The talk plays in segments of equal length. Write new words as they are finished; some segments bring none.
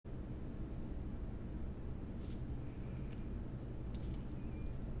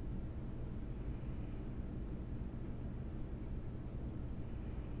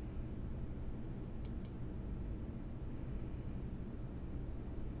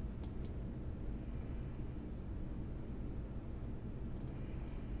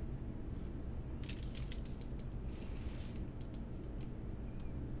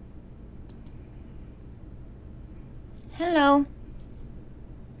Hello.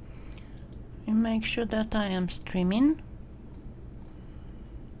 You make sure that I am streaming.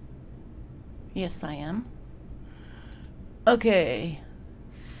 Yes, I am. Okay.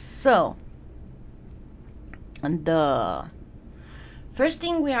 So, the first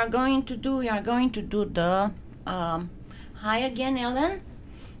thing we are going to do, the hi again, Ellen,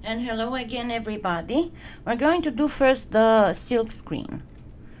 and hello again, everybody. We're going to do first the silk screen,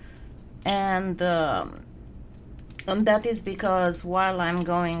 and that is because while I'm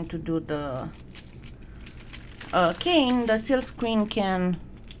going to do the cane, the silk screen can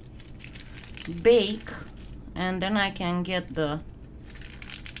bake, and then I can get the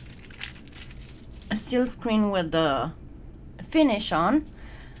silk screen with the finish on.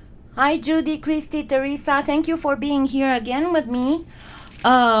 Hi Judy, Christy, Teresa, thank you for being here again with me.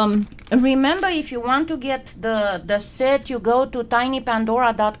 Remember, if you want to get the set, you go to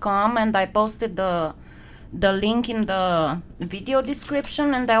tinypandora.com, and I posted the link in the video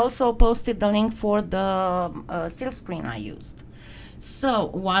description, and I also posted the link for the silk screen I used. So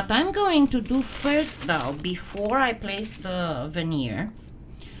what I'm going to do first, though, before I place the veneer,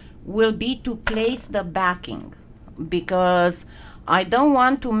 will be to place the backing, because I don't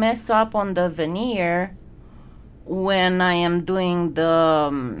want to mess up on the veneer when I am doing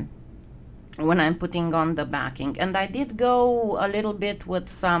the when I'm putting on the backing. And I did go a little bit with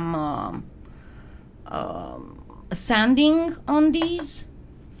some sanding on these.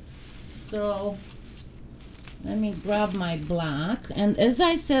 So let me grab my black, and as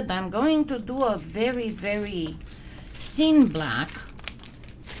I said, I'm going to do a very, very thin black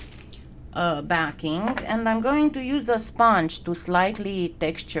backing, and I'm going to use a sponge to slightly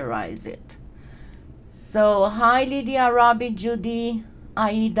texturize it. So hi Lydia, Robbie, Judy,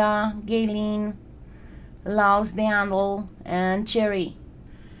 Aida, Gayleen, Laos, Deandle, and Cherry.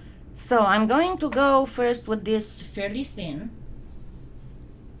 So I'm going to go first with this fairly thin.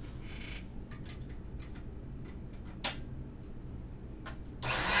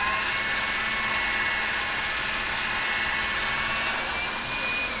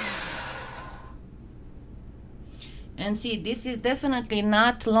 And see, this is definitely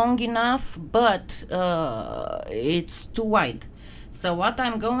not long enough, but it's too wide. So what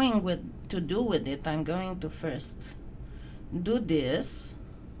I'm going to do with it, I'm going to first do this,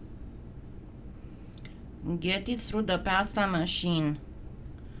 get it through the pasta machine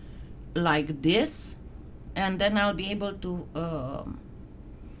like this, and then I'll be able to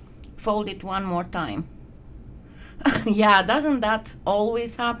fold it one more time. Yeah, doesn't that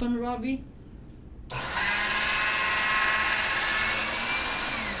always happen, Robbie?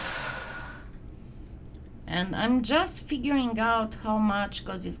 And I'm just figuring out how much,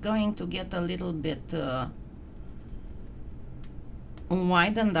 because it's going to get a little bit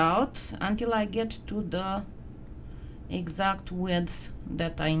widened out until I get to the exact width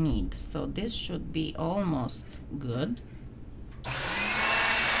that I need. So this should be almost good.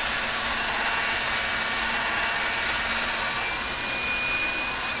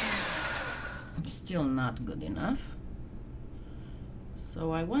 Still not good enough.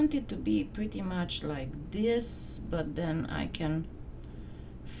 So I want it to be pretty much like this, but then I can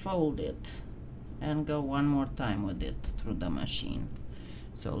fold it and go one more time with it through the machine.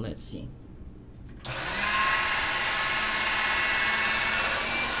 So let's see.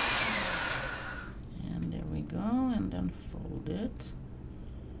 And there we go, and then fold it.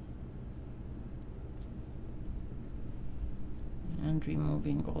 And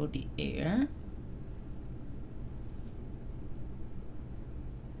removing all the air.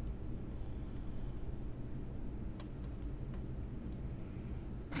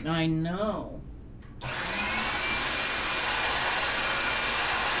 I know.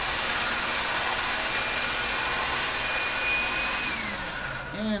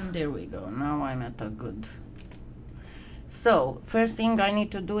 And there we go. Now I'm at a good. So first thing I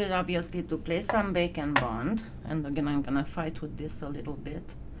need to do is obviously to place some bake and bond. And again, I'm gonna fight with this a little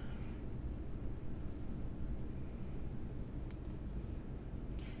bit.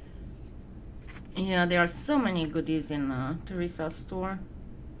 Yeah, there are so many goodies in Teresa's store.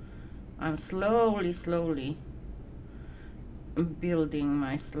 I'm slowly building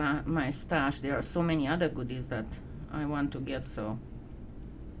my stash. There are so many other goodies that I want to get, so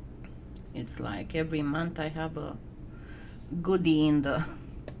it's like every month I have a goodie in the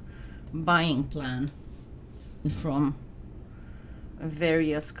buying plan from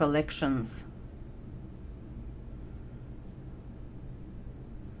various collections.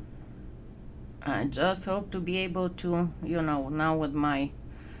 I just hope to be able to, you know, now with my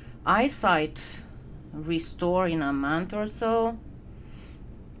eyesight restore in a month or so,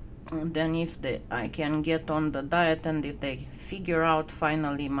 And then if I can get on the diet, and if they figure out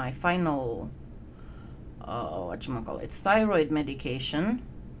finally my final whatchamacallit, thyroid medication,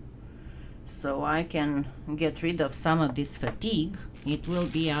 so I can get rid of some of this fatigue, it will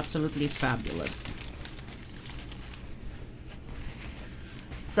be absolutely fabulous.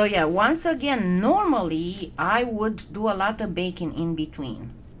 So yeah, once again, normally I would do a lot of baking in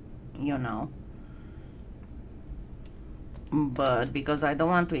between, you know, but because I don't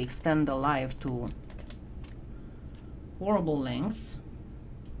want to extend the life to horrible lengths.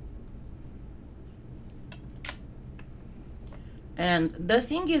 And the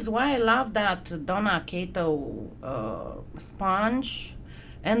thing is, why I love that Donna Kato sponge.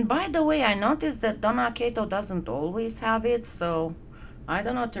 And by the way, I noticed that Donna Kato doesn't always have it, so I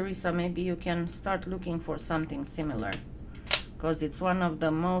don't know, Teresa, maybe you can start looking for something similar, because it's one of the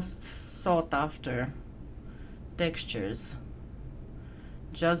most sought after textures,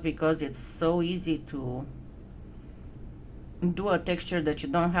 just because it's so easy to do a texture that you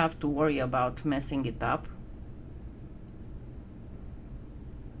don't have to worry about messing it up.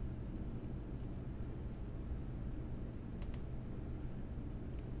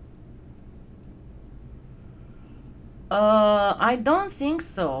 I don't think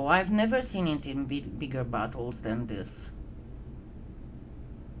so. I've never seen it in bigger bottles than this.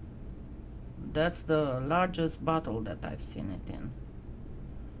 That's the largest bottle that I've seen it in.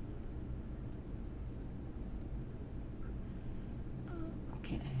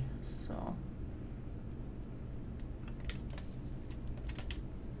 Okay, so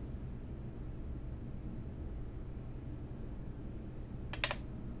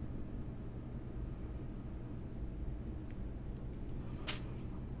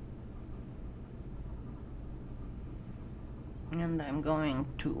and I'm trying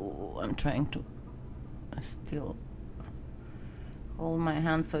to still hold my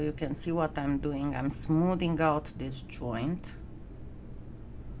hand so you can see what I'm doing. I'm smoothing out this joint.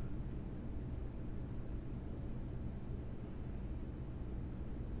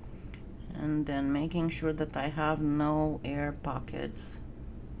 And then making sure that I have no air pockets,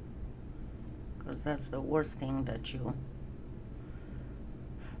 because that's the worst thing that you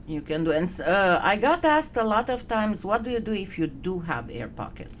can do. And I got asked a lot of times, what do you do if you do have air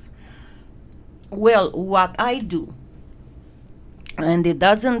pockets? Well, what I do, and it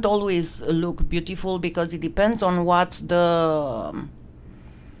doesn't always look beautiful because it depends on what the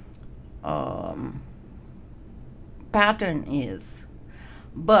pattern is,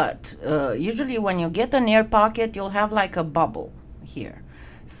 but usually when you get an air pocket, you'll have like a bubble here.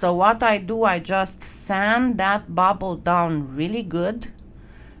 So what I do, I just sand that bubble down really good,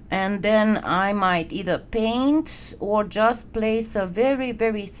 and then I might either paint or just place a very,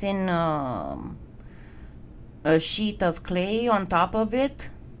 very thin a sheet of clay on top of it.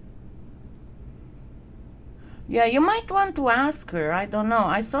 Yeah, you might want to ask her. I don't know.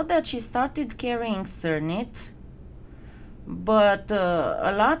 I saw that she started carrying Cernit, but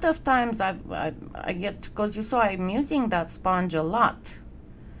a lot of times I get, because you saw I'm using that sponge a lot,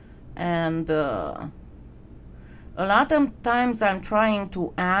 and a lot of times I'm trying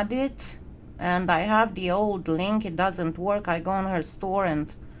to add it, and I have the old link, it doesn't work. I go on her store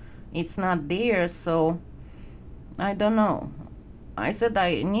and it's not there, so I don't know. I said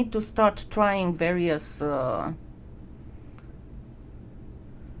I need to start trying various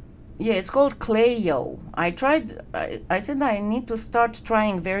yeah, it's called Clayo. I said I need to start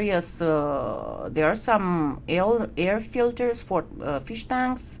trying various there are some air filters for fish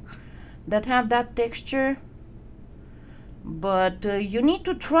tanks that have that texture, but you need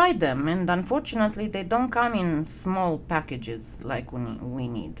to try them, and unfortunately they don't come in small packages like we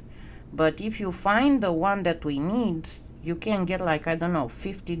need. But if you find the one that we need, you can get like, I don't know,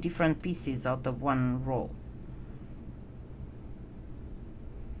 50 different pieces out of one roll.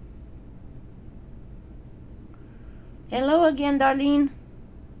 Hello again, Darlene.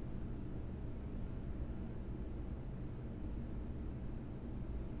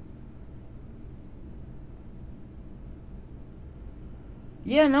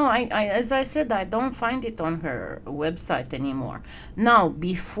 Yeah, no, as I said, I don't find it on her website anymore. Now,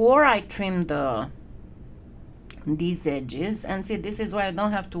 before I trim these edges, and see, this is why I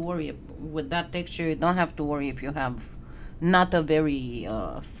don't have to worry with that texture. You don't have to worry if you have not a very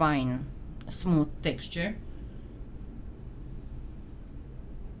fine, smooth texture.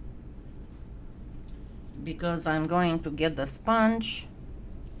 Because I'm going to get the sponge.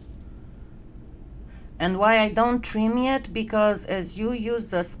 And why I don't trim yet, because as you use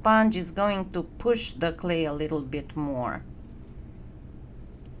the sponge, it's going to push the clay a little bit more.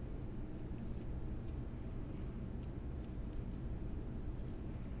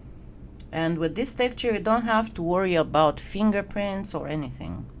 And with this texture, you don't have to worry about fingerprints or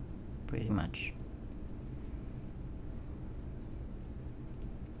anything, pretty much.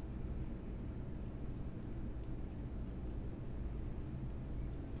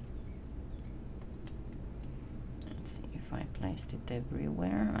 Let's see if I placed it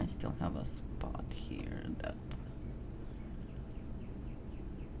everywhere. I still have a spot here that...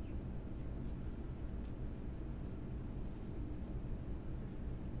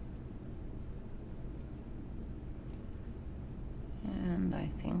 And I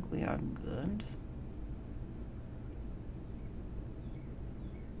think we are good.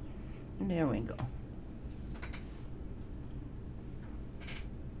 There we go.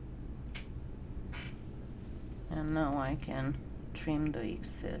 And now I can trim the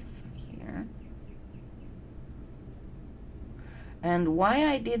excess here. And why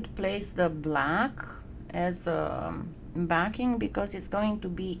I did place the black as a backing, because it's going to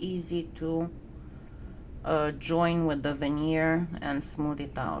be easy to join with the veneer and smooth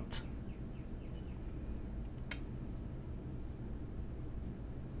it out.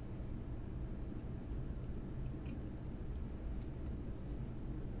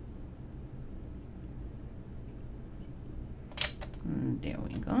 There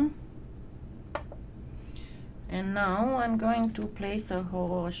we go. And now I'm going to place a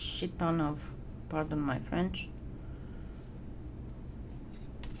whole shit ton of, pardon my French,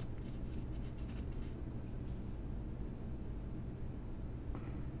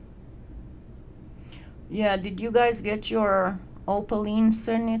 yeah, did you guys get your opaline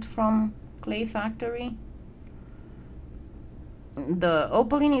cernite from Clay Factory? The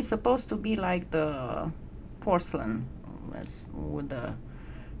opaline is supposed to be like the porcelain, with a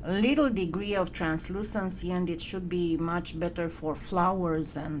little degree of translucency, and it should be much better for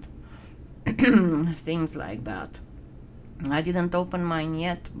flowers and things like that. I didn't open mine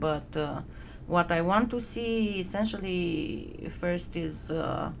yet, but what I want to see essentially first is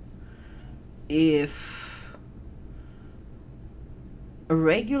if a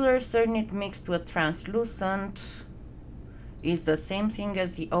regular cernite mixed with translucent is the same thing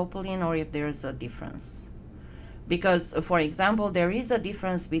as the opaline, or if there's a difference. Because, for example, there is a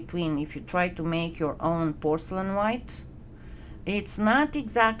difference between if you try to make your own porcelain white, it's not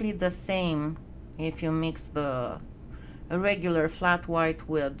exactly the same if you mix the regular flat white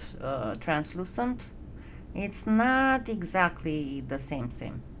with translucent. It's not exactly the same.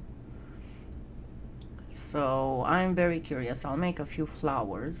 So I'm very curious. I'll make a few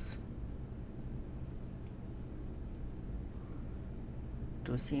flowers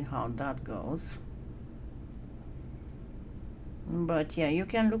to see how that goes. But yeah, you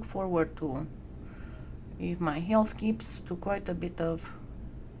can look forward to, if my health keeps, to quite a bit of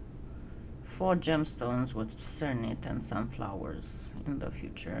 4 gemstones with cernite and some flowers in the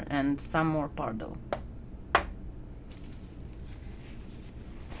future, and some more Pardo.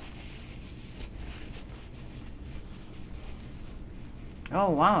 Oh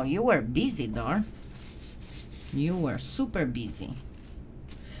wow, you were busy, Dar. You were super busy.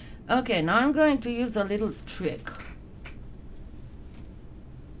 Okay, now I'm going to use a little trick.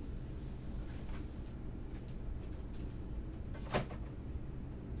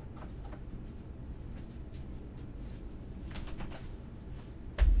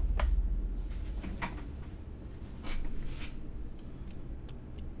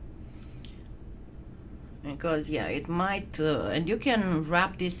 Because yeah, it might, and you can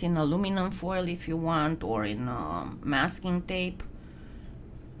wrap this in aluminum foil if you want, or in masking tape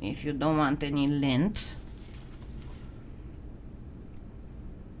if you don't want any lint.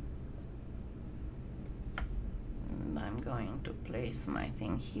 And I'm going to place my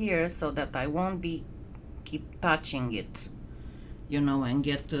thing here so that I won't keep touching it, you know, and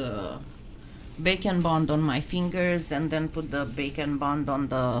get bacon bond on my fingers and then put the bacon bond on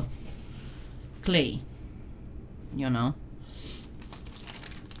the clay, you know.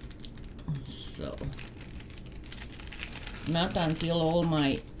 So not until all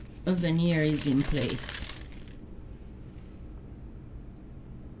my veneer is in place.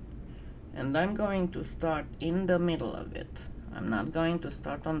 And I'm going to start in the middle of it. I'm not going to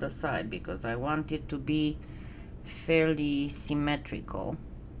start on the side because I want it to be fairly symmetrical.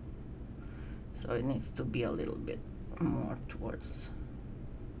 So it needs to be a little bit more towards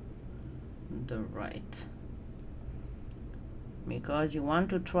the right, because you want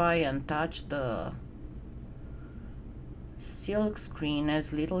to try and touch the silk screen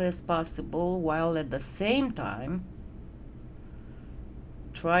as little as possible, while at the same time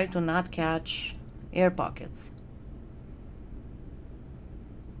try to not catch air pockets.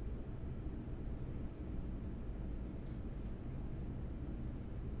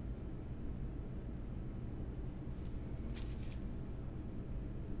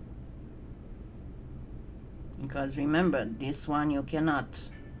 because remember, this one you cannot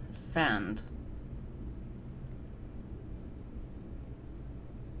sand.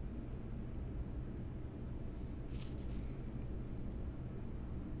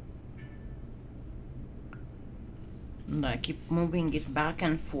 And I keep moving it back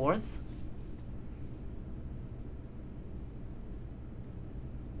and forth.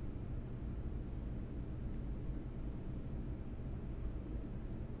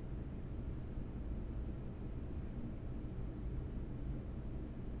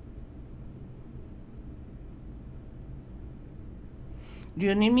 Do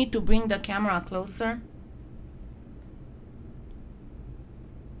you need me to bring the camera closer?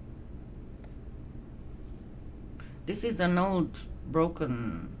 This is an old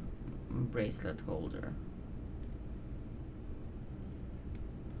broken bracelet holder.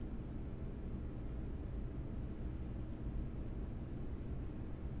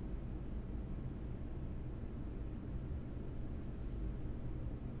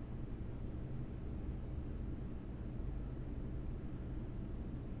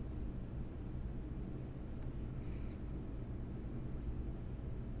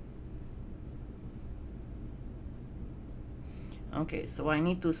 Okay, so I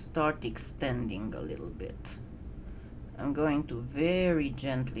need to start extending a little bit. I'm going to very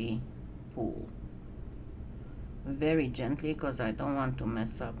gently pull. Very gently, because I don't want to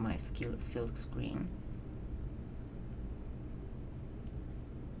mess up my silk screen.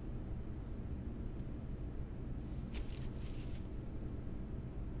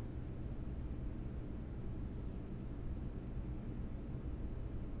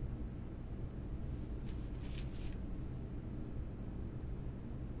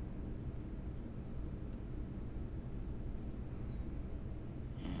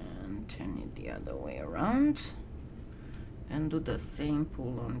 Turn it the other way around and do the same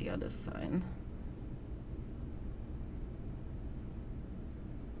pull on the other side.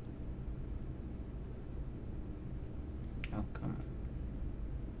 Oh, come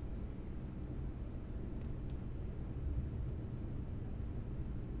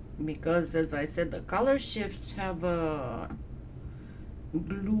on. Because as I said, the color shifts have a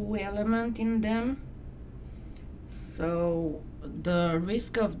glue element in them, so the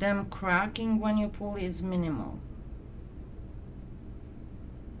risk of them cracking when you pull is minimal.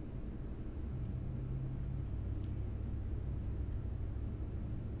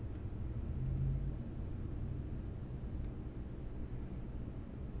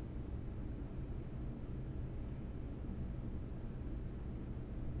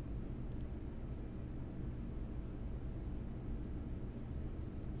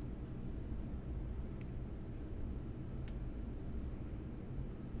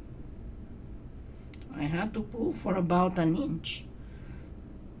 I had to pull for about an inch.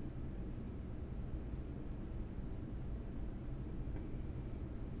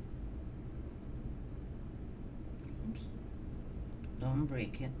 Oops. Don't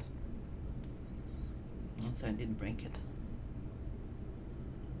break it. Yes, I did break it.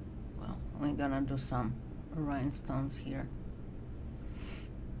 Well, we're gonna do some rhinestones here.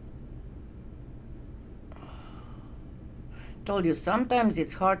 Told you, sometimes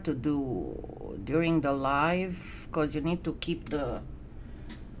it's hard to do during the live because you need to keep the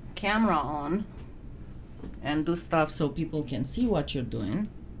camera on and do stuff so people can see what you're doing.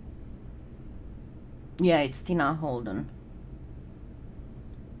 Yeah, it's Tina Holden.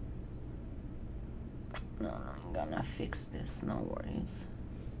 No, I'm gonna fix this, no worries.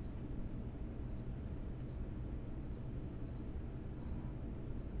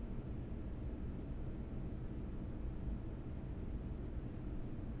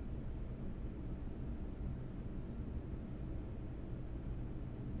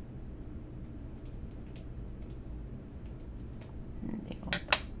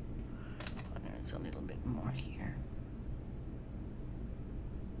 There's a little bit more here.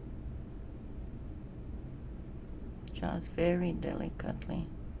 Just very delicately.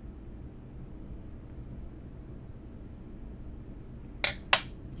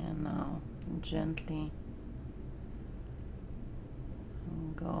 And now gently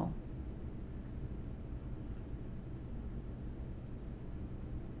go.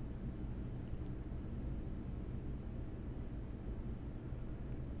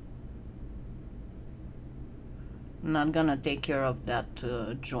 I'm not gonna take care of that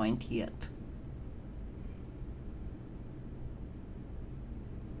joint yet.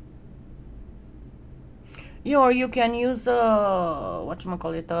 Or you can use a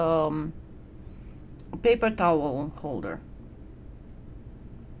whatchamacallit, paper towel holder.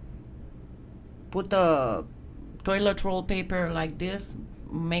 Put a toilet roll paper like this,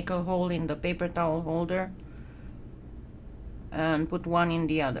 make a hole in the paper towel holder, and put one in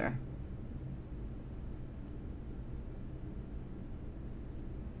the other.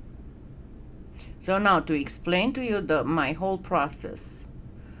 So now to explain to you my whole process.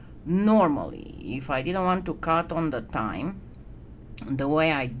 Normally, if I didn't want to cut on the time, the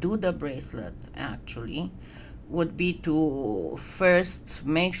way I do the bracelet actually would be to first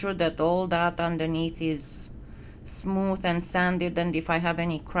make sure that all that underneath is smooth and sanded, and if I have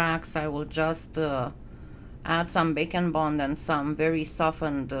any cracks I will just add some bacon bond and some very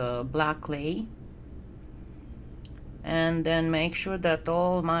softened black clay, and then make sure that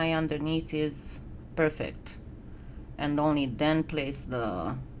all my underneath is perfect, and only then place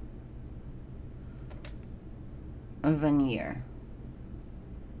the veneer.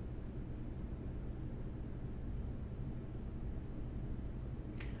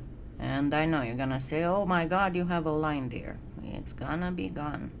 And I know you're gonna say, oh my god, you have a line there. It's gonna be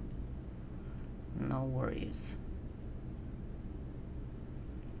gone. No worries.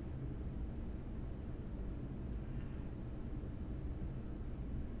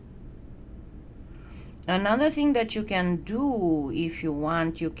 Another thing that you can do if you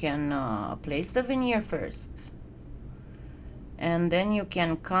want, you can place the veneer first, and then you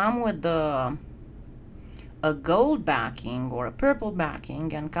can come with a gold backing or a purple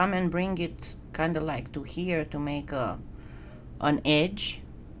backing and come and bring it kind of like to here to make an edge.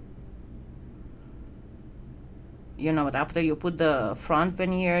 You know, after you put the front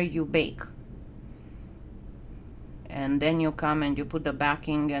veneer, you bake, and then you come and you put the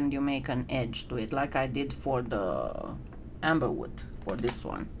backing and you make an edge to it, like I did for the amberwood for this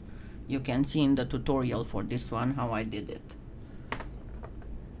one. You can see in the tutorial for this one how I did it.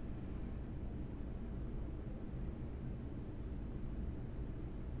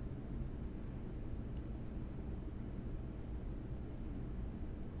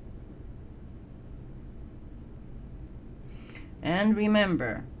 And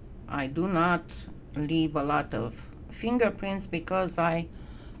remember, I do not leave a lot of fingerprints because I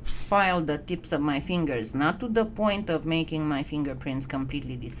file the tips of my fingers, not to the point of making my fingerprints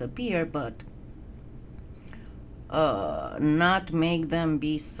completely disappear, but not make them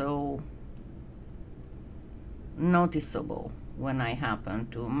be so noticeable when I happen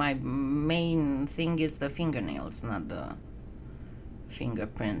to. My main thing is the fingernails, not the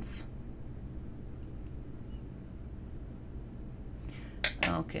fingerprints.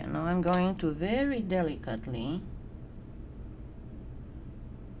 Okay, now I'm going to very delicately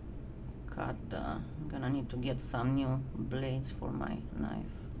cut the, I'm gonna need to get some new blades for my knife.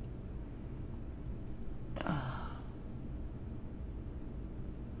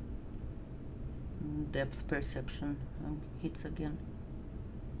 Depth perception hits again.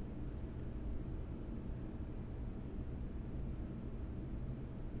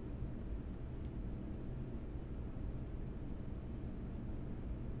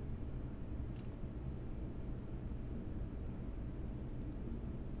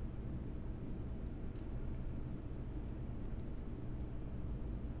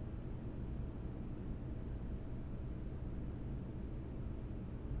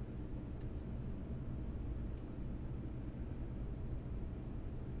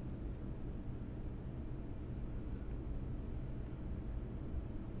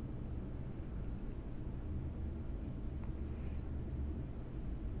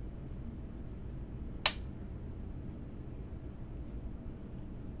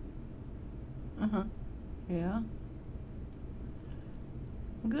 Yeah.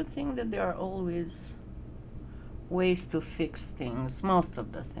 Good thing that there are always ways to fix things, most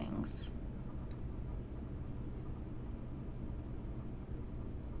of the things.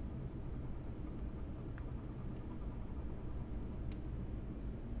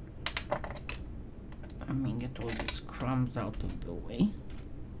 Let me get all these crumbs out of the way.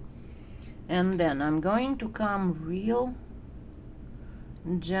 And then I'm going to come real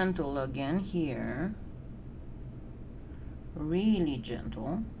gentle again here, really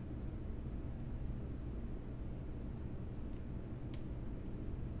gentle,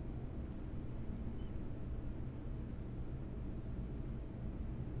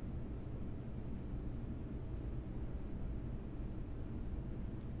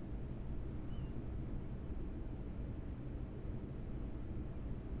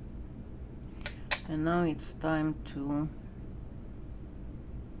 and now it's time to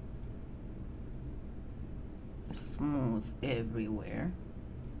smooth everywhere.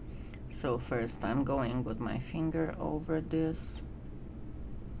 So first I'm going with my finger over this,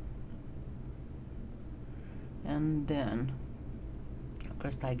 and then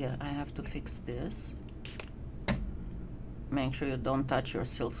first I have to fix this. Make sure you don't touch your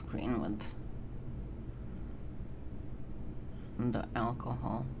silkscreen with the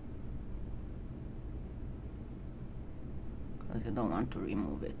alcohol, because you don't want to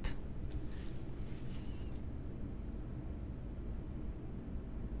remove it.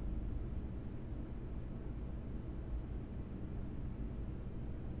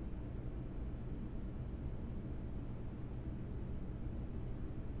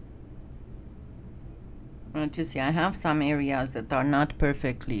 But you see, I have some areas that are not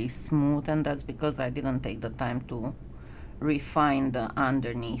perfectly smooth, and that's because I didn't take the time to refine the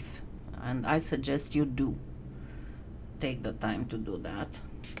underneath. And I suggest you do take the time to do that.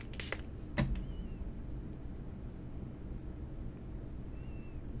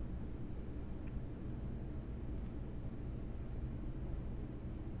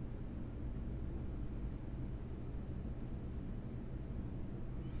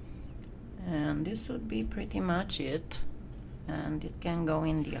 And this would be pretty much it, and it can go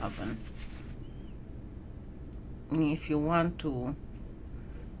in the oven. If you want to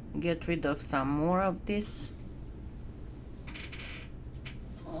get rid of some more of this,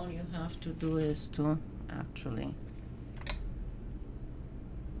 all you have to do is to actually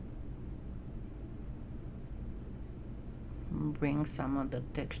bring some of the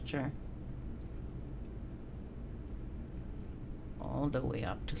texture all the way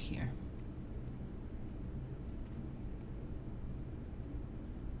up to here.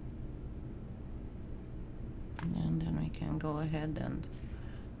 And then we can go ahead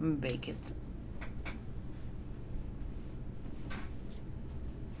and bake it.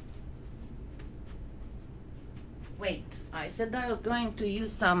 Wait, I said I was going to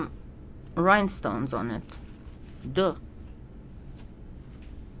use some rhinestones on it. Duh.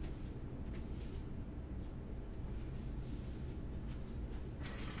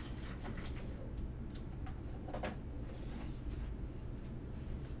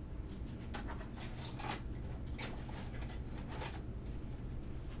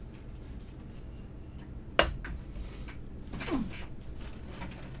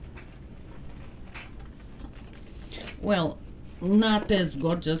 Well, not as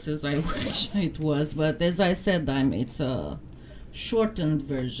gorgeous as I wish it was, but as I said, it's a shortened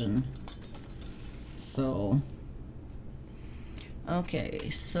version. So, okay,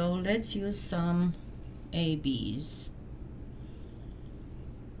 so let's use some ABs.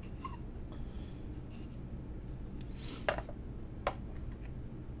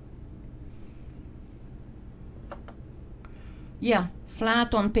 Yeah,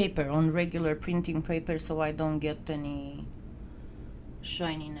 flat on paper, on regular printing paper, so I don't get any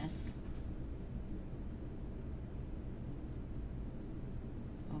shininess.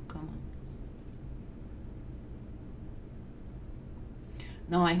 Oh, come on.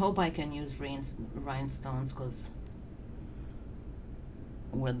 No, I hope I can use rhinestones, because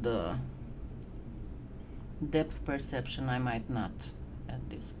with the depth perception I might not at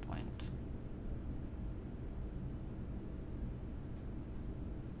this point.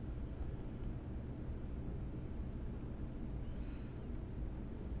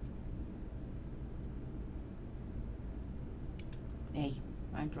 Hey,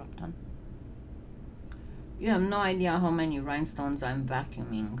 I dropped one. You have no idea how many rhinestones I'm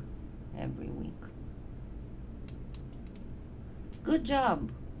vacuuming every week. Good job.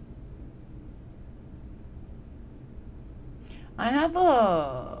 I have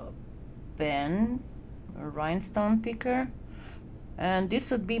a pen, a rhinestone picker, and this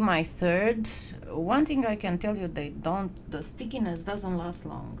would be my third. One thing I can tell you, the stickiness doesn't last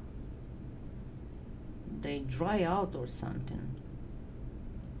long. They dry out or something.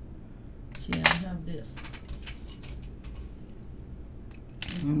 See, I have this,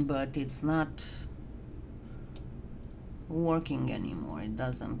 but it's not working anymore. It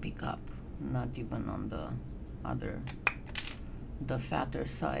doesn't pick up, not even on the fatter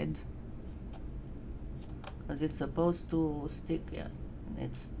side, because it's supposed to stick. Yeah,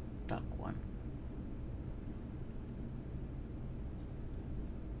 it's stuck one.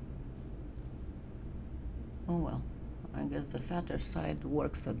 Oh well, I guess the fatter side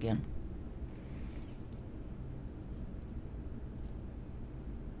works again.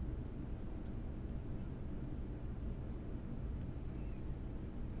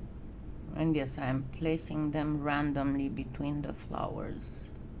 And yes, I'm placing them randomly between the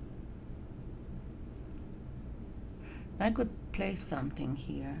flowers. I could place something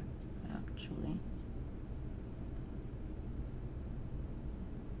here, actually.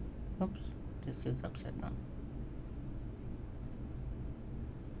 Oops, this is upside down.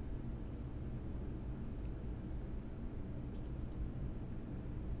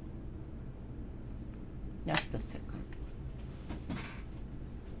 Just a second.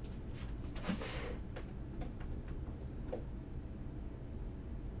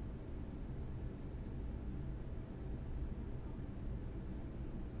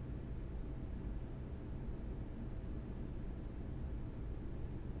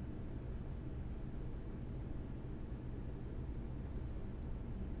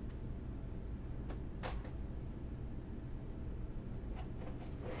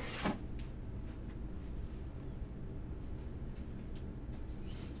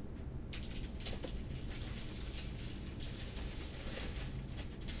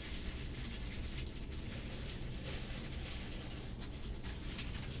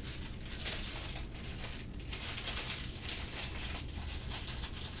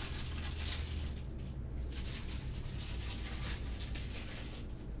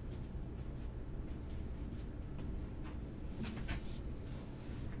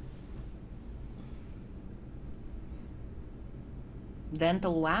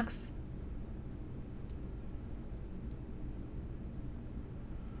 dental wax.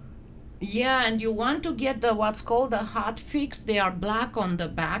 Yeah, and you want to get the what's called the hot fix. They are black on the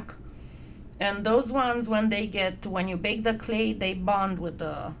back, and those ones, when you bake the clay, they bond with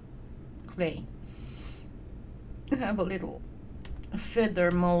the clay. I have a little feather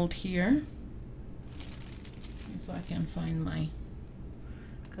mold here, if I can find my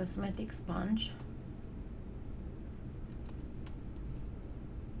cosmetic sponge.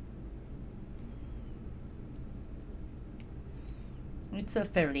 It's a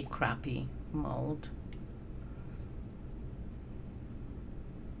fairly crappy mold.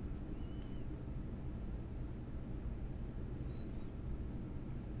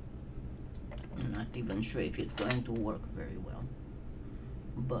 I'm not even sure if it's going to work very well,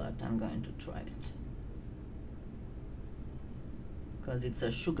 but I'm going to try it. Because it's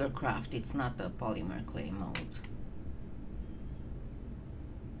a sugar craft, it's not a polymer clay mold.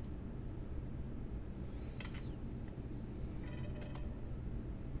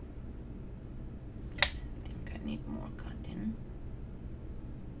 I think I need more cotton.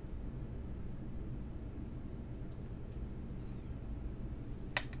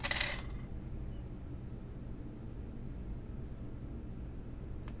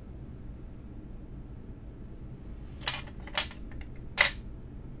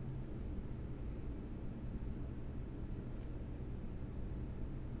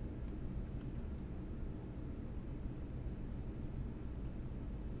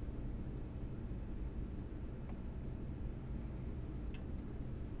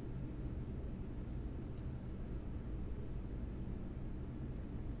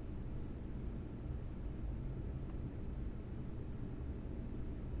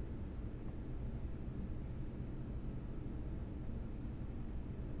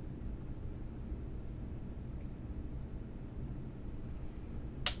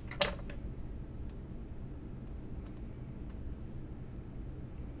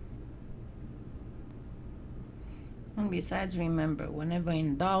 And besides, remember, whenever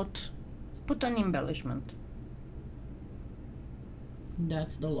in doubt, put an embellishment.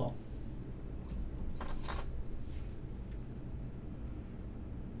 That's the law.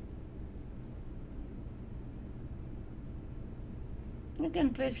 You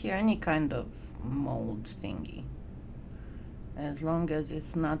can place here any kind of mold thingy, as long as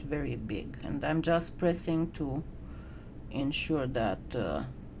it's not very big. And I'm just pressing to ensure that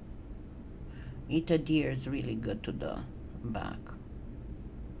it adheres really good to the back.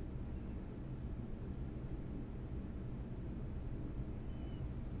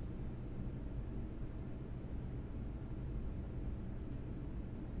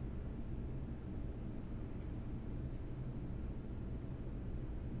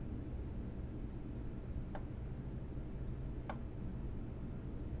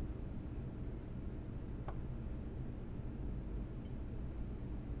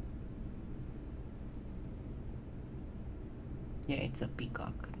 Yeah, it's a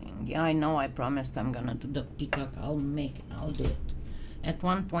peacock thing. Yeah, I know, I promised I'm gonna do the peacock. I'll do it at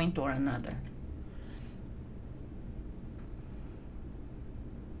one point or another.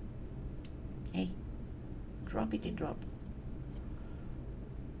 Hey, droppity drop.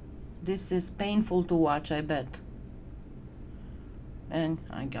 This is painful to watch, I bet. And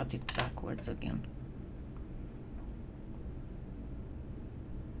I got it backwards again.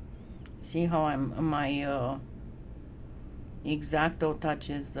 See how my X-Acto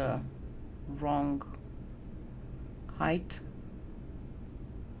touches the wrong height,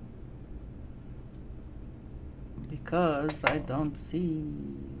 because I don't see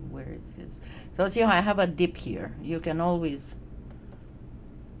where it is. So see how I have a dip here. You can always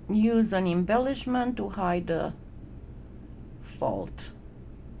use an embellishment to hide the fault.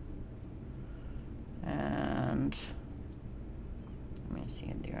 And let me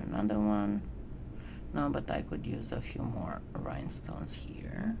see, there another one. No, but I could use a few more rhinestones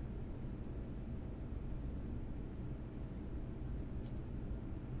here.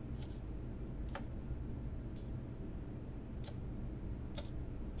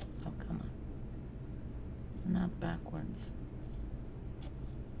 Oh, come on. Not backwards.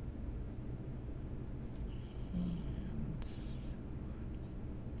 And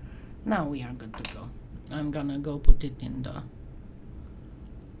now we are good to go. I'm gonna go put it in the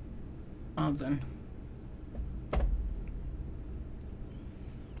oven.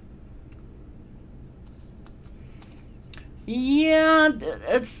 Yeah,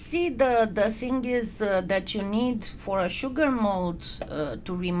 see, the thing is that you need for a sugar mold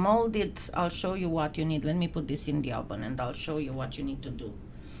to remold it. I'll show you what you need. Let me put this in the oven and I'll show you what you need to do.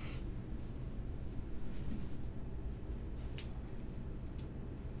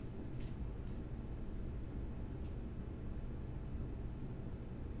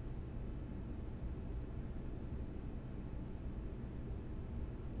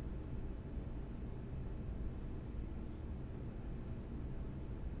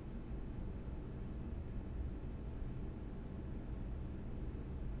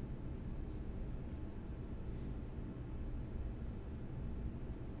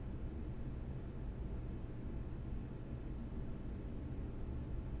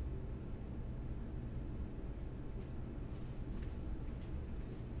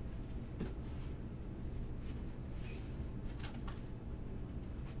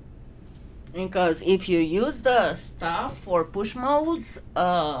 Because if you use the stuff for push molds,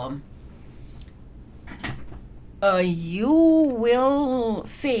 you will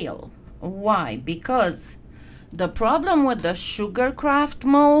fail. Why? Because the problem with the sugar craft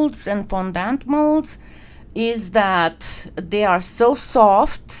molds and fondant molds is that they are so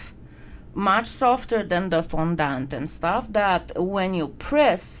soft, much softer than the fondant and stuff, that when you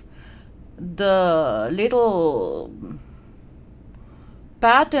press, the little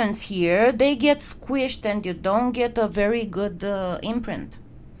patterns here, they get squished and you don't get a very good imprint.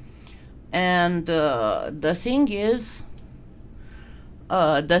 And the thing is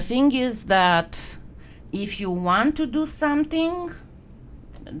that if you want to do something,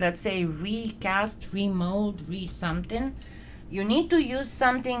 let's say recast, remold, something, you need to use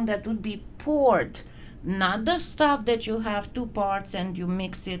something that would be poured, not the stuff that you have two parts and you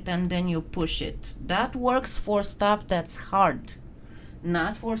mix it and then you push it. That works for stuff that's hard,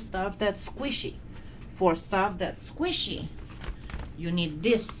 not for stuff that's squishy. For stuff that's squishy, you need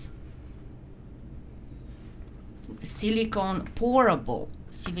this silicone, pourable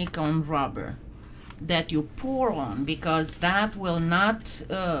silicone rubber that you pour on, because that will not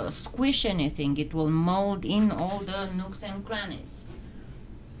squish anything. It will mold in all the nooks and crannies.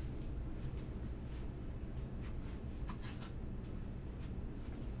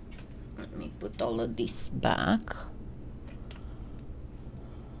 Let me put all of this back.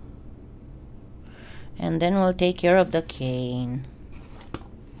 And then we'll take care of the cane.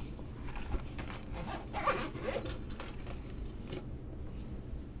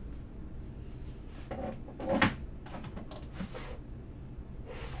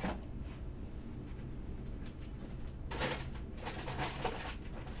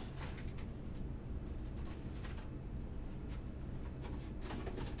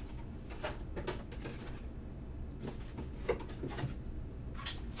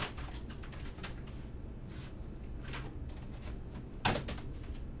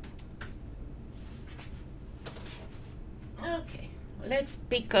 Okay, let's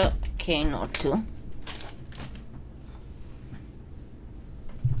pick a cane or two.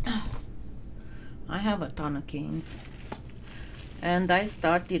 I have a ton of canes, and I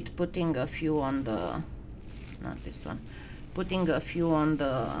started putting a few on the, not this one, putting a few on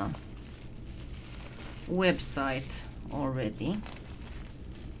the website already.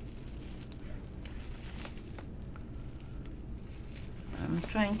 I'm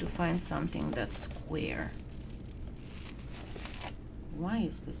trying to find something that's square. Why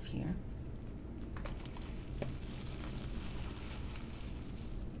is this here?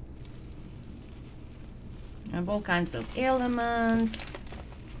 I have all kinds of elements.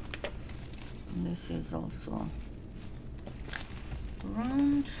 This is also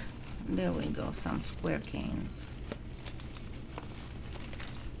round. There we go, some square canes.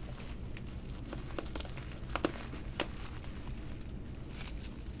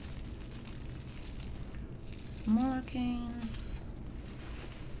 Smaller canes.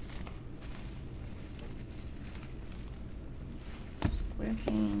 Square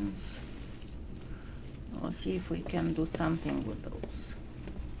canes. We'll see if we can do something with those.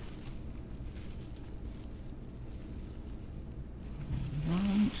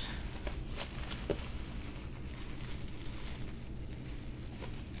 Right.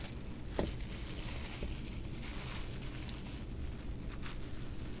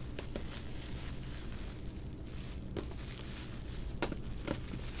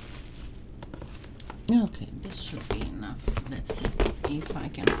 Okay, this should be enough. Let's see if I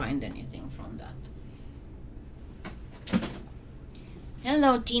can find anything from that.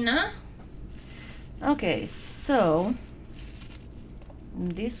 Hello, Tina. Okay, so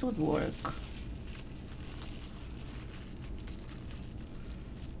this would work.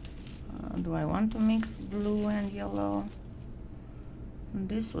 Do I want to mix blue and yellow?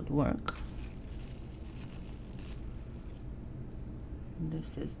 This would work.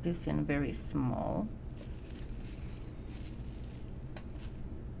 This is this in very small.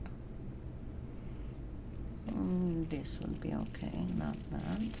 This would be okay, not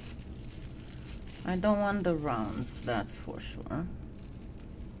bad. I don't want the rounds, that's for sure.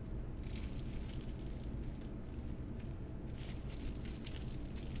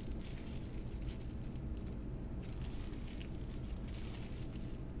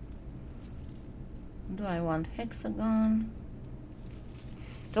 Do I want hexagon?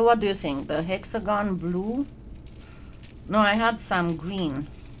 So what do you think? The hexagon blue? No, I had some green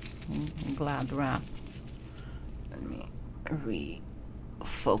glad wrap. Let me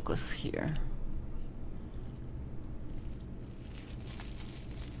refocus here.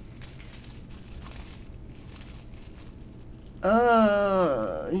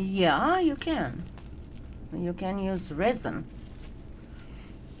 Yeah, you can. You can use resin.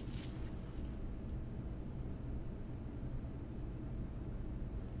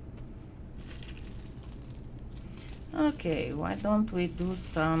 Okay, why don't we do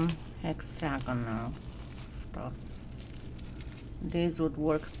some hexagonal stuff? These would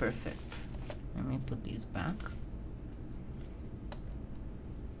work perfect. Let me put these back.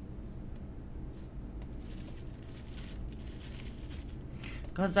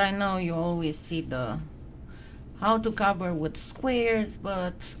 Because I know you always see the how to cover with squares,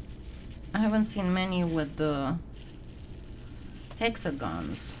 but I haven't seen many with the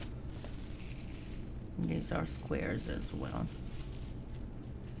hexagons. These are squares as well.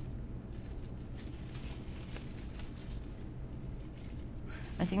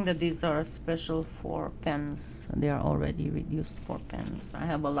 I think that these are special for pens. They are already reduced for pens. I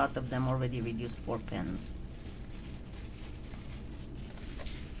have a lot of them already reduced for pens.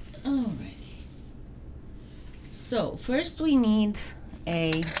 Alrighty. So first we need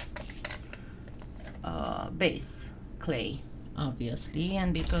a base clay, obviously,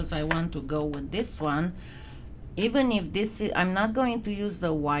 and because I want to go with this one, even if this is, I'm not going to use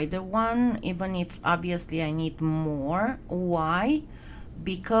the wider one, even if obviously I need more. Why?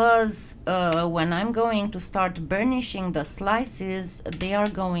 Because when I'm going to start burnishing the slices, they are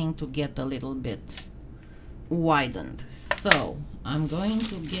going to get a little bit widened. So I'm going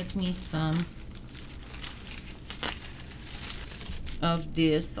to get me some of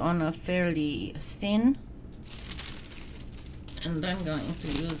this on a fairly thin, and I'm going to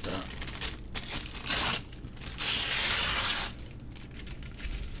use a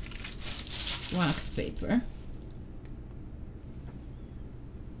wax paper.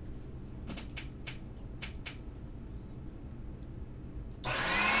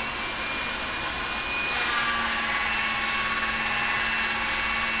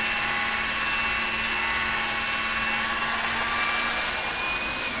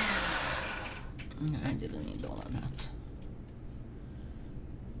 I didn't need all of that.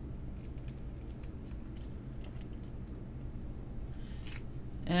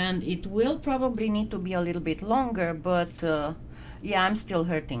 And it will probably need to be a little bit longer, but yeah, I'm still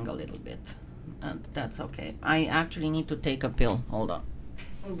hurting a little bit. And that's okay. I actually need to take a pill. Hold on.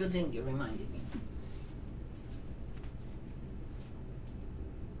 Good thing you reminded me.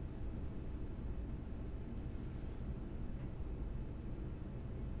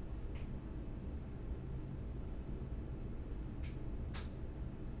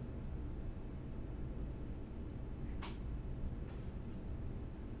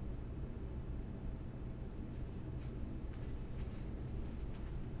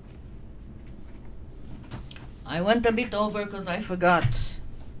 I went a bit over because I forgot.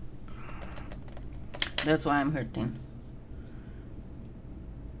 That's why I'm hurting.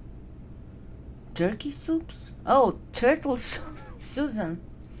 Turkey soups? Oh, turtle soup. Susan.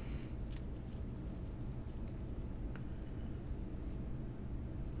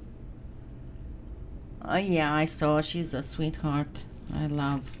 Oh yeah, I saw. She's a sweetheart. I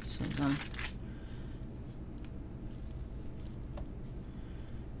love Susan.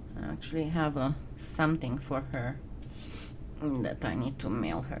 I actually have a something for her that I need to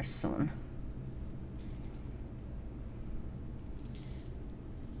mail her soon.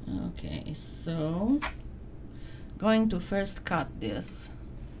 Okay, so going to first cut this.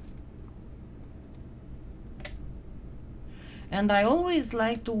 And I always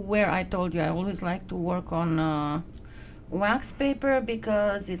like to I told you, I always like to work on wax paper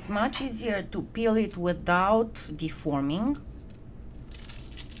because it's much easier to peel it without deforming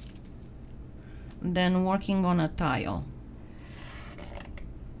than working on a tile.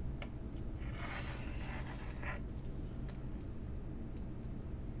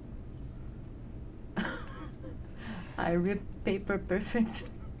 I rip paper perfect.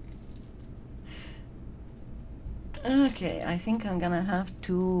 Okay, I think I'm gonna have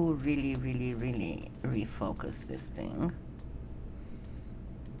to really refocus this thing.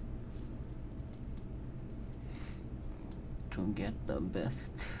 To get the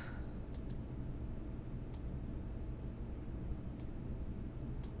best.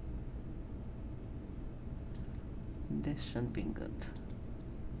 This should be good.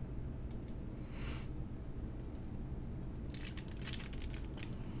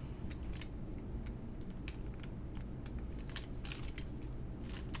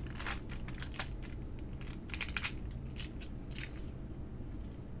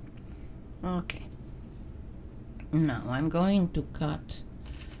 Okay. Now I'm going to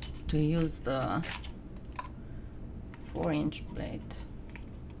use the 4-inch blade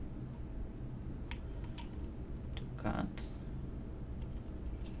to cut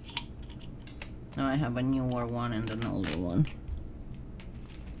Now I have a newer one and an older one.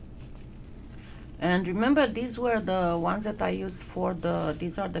 And remember, these were the ones that I used for the,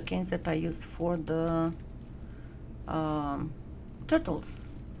 these are the canes that I used for the turtles.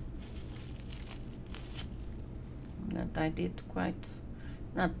 That I did quite,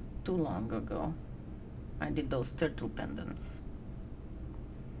 not too long ago. I did those turtle pendants.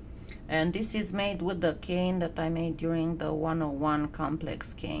 And this is made with the cane that I made during the 101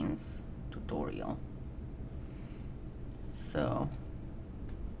 complex canes tutorial. So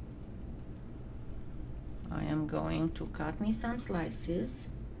I am going to cut me some slices.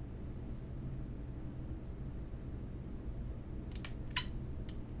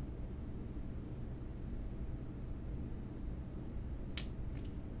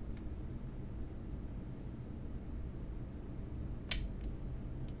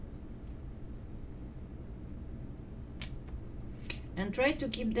 And try to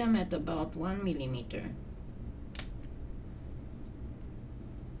keep them at about 1 millimeter.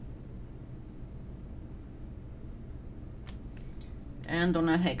 And on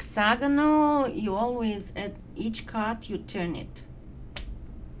a hexagonal, you always, at each cut, you turn it,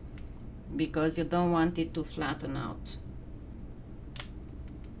 because you don't want it to flatten out.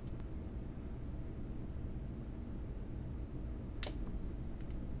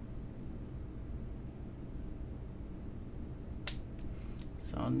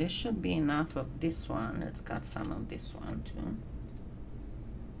 So this should be enough of this one. Let's cut some of this one too.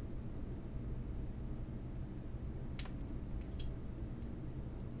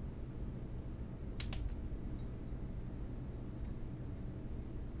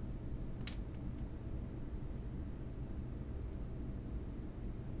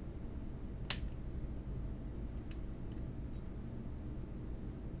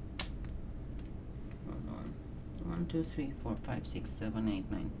 Hold on. 1, 2, 3, 4, 5, 6, 7,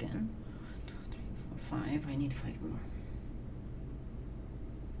 8, 9, 10. 1, 2, 3, 4, 5. I need 5 more.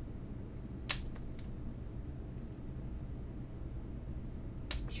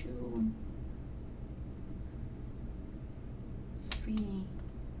 Two, 3, 4,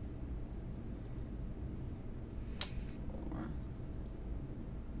 5.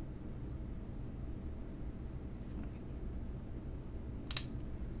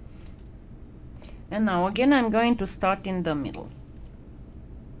 And now again, I'm going to start in the middle.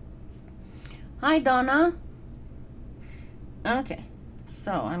 Hi, Donna. Okay,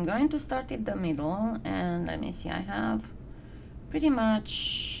 so I'm going to start in the middle, and let me see, I have pretty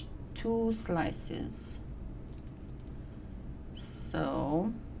much 2 slices.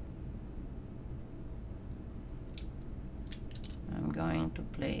 So I'm going to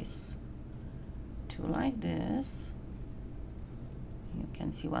place 2 like this. You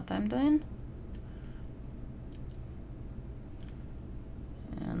can see what I'm doing.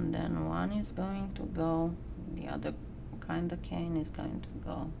 And then one is going to go, the other kind of cane is going to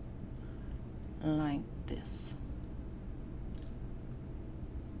go like this.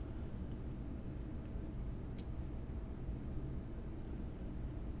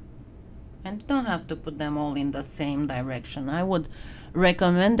 And you don't have to put them all in the same direction. I would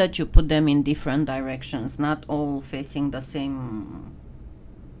recommend that you put them in different directions, not all facing the same,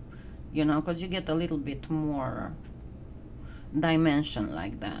 you know, because you get a little bit more dimension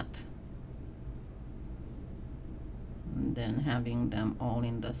like that than having them all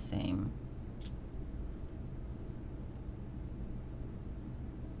in the same.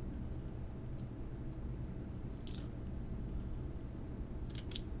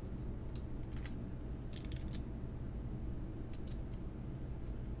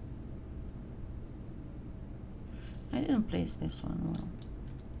 I didn't place this one well.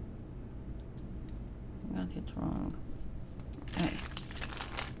 Got it wrong. Okay.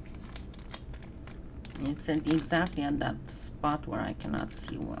 It's exactly at that spot where I cannot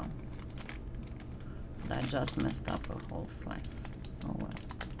see well. But I just messed up a whole slice. Oh well.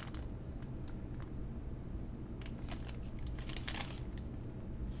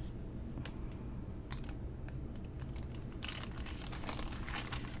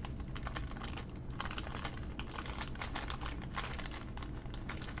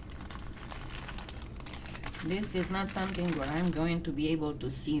 This is not something where I'm going to be able to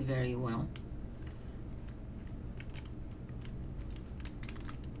see very well.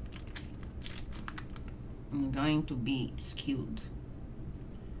 I'm going to be skewed.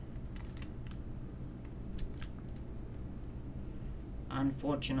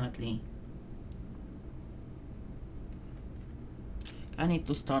 Unfortunately. I need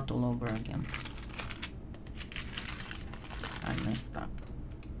to start all over again. I messed up.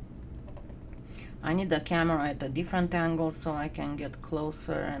 I need the camera at a different angle so I can get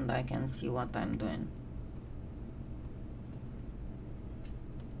closer and I can see what I'm doing.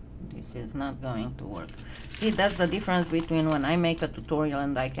 This is not going to work. See, that's the difference between when I make a tutorial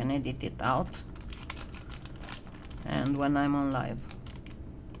and I can edit it out and when I'm on live.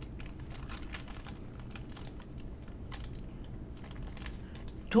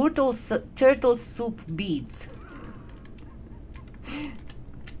 Turtle soup beads.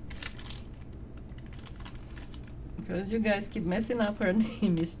 Because you guys keep messing up, her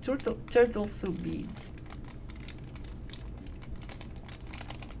name is turtle soup beads.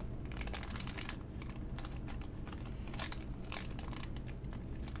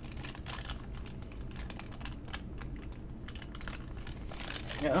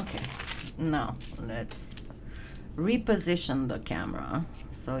 Okay, now let's reposition the camera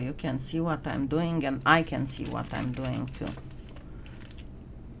so you can see what I'm doing and I can see what I'm doing too.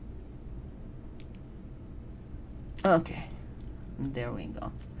 Okay, there we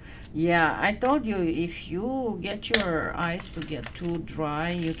go. Yeah, I told you if you get your eyes to get too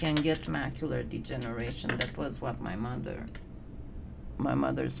dry, you can get macular degeneration. That was what my mother's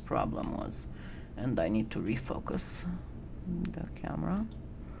problem was, and I need to refocus the camera.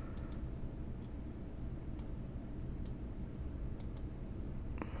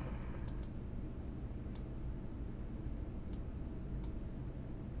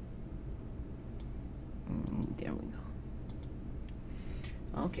 There we go.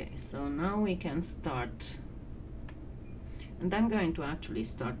 Okay, so now we can start, and I'm going to actually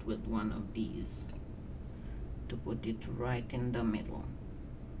start with one of these to put it right in the middle.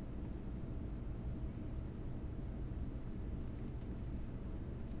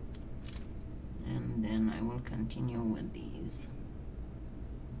 And then I will continue with these.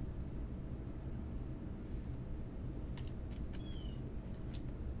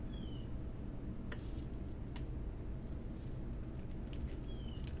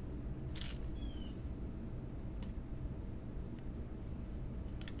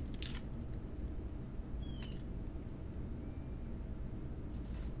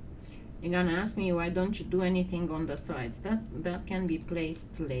 You're gonna ask me why don't you do anything on the sides. That can be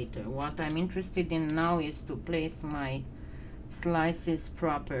placed later. What I'm interested in now is to place my slices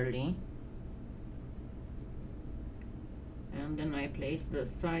properly, and then I place the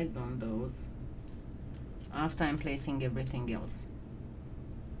sides on those after I'm placing everything else.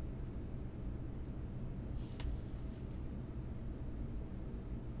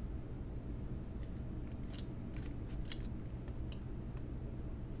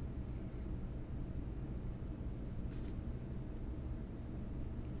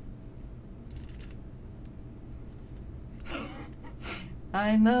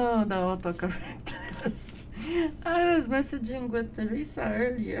 I know the autocorrect. I was messaging with Teresa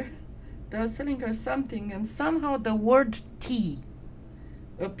earlier. I was telling her something and somehow the word tea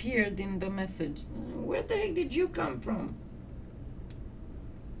appeared in the message. Where the heck did you come from?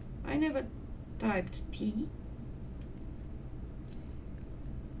 I never typed tea.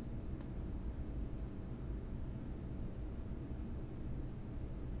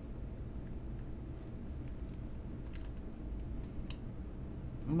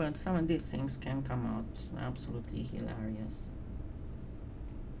 But some of these things can come out absolutely hilarious.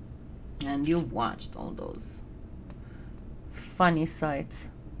 And you've watched all those funny sites.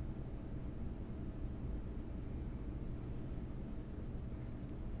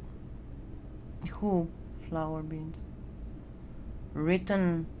 Who? Flower beads.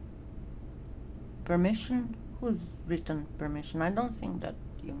 Written permission? Who's written permission? I don't think that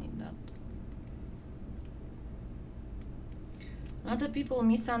you need that. Other people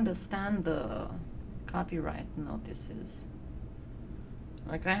misunderstand the copyright notices.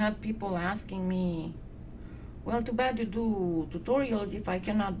 Like I had people asking me, well, too bad you do tutorials if I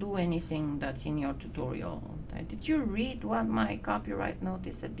cannot do anything that's in your tutorial. Did you read what my copyright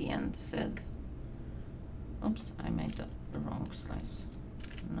notice at the end says? Oops, I made the wrong slice.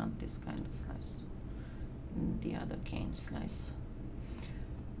 Not this kind of slice. The other cane slice.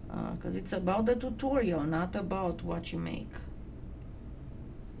 Because it's about the tutorial, not about what you make.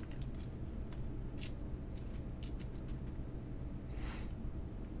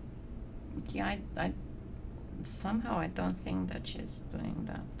 Yeah, I somehow I don't think that she's doing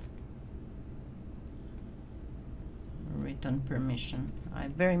that. Written permission. I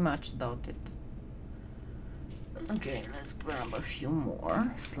very much doubt it. Okay, let's grab a few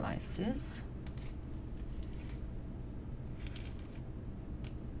more slices.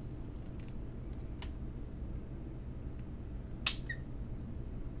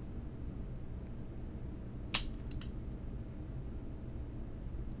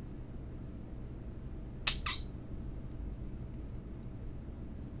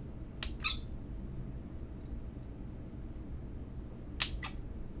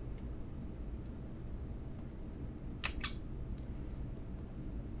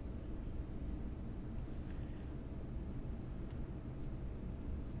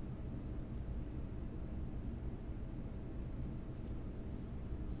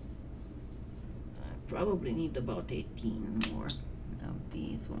 probably need about 18 more of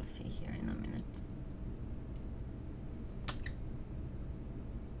these. We'll see here in a minute.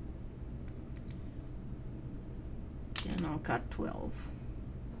 Then I'll cut 12.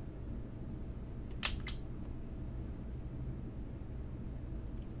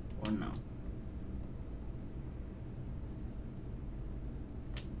 For now.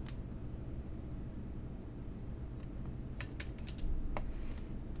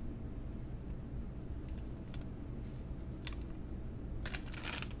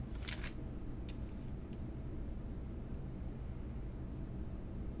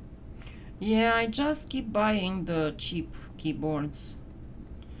 Yeah, I just keep buying the cheap keyboards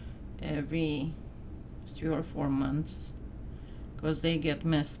every 3 or 4 months because they get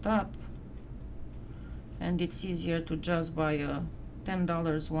messed up, and it's easier to just buy a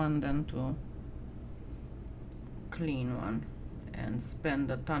 $10 one than to clean one and spend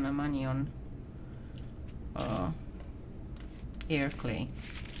a ton of money on air clay.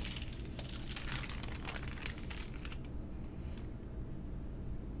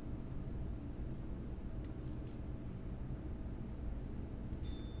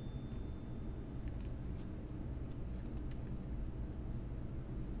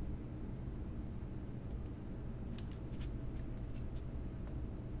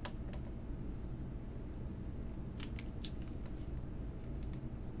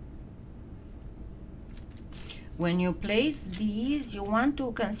 When you place these, you want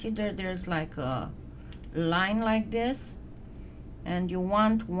to consider there's like a line like this, and you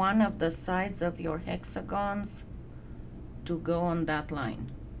want one of the sides of your hexagons to go on that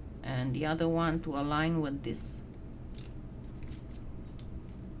line and the other one to align with this,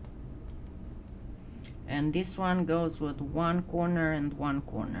 and this one goes with one corner and one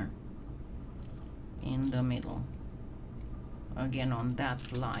corner in the middle, again on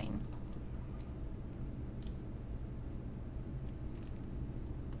that line.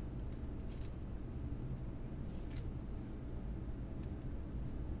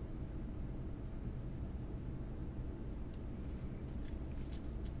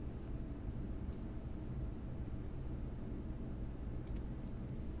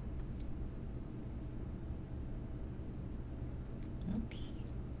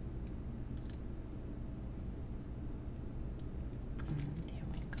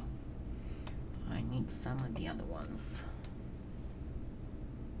 Some of the other ones.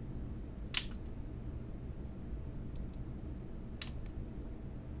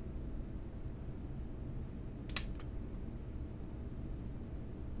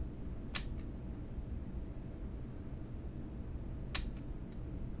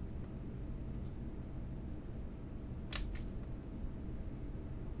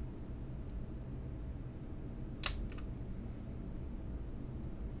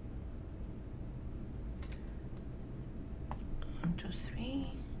 Three,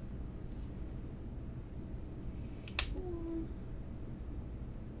 4,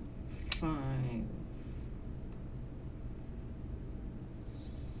 5,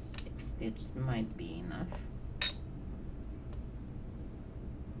 6. This might be enough.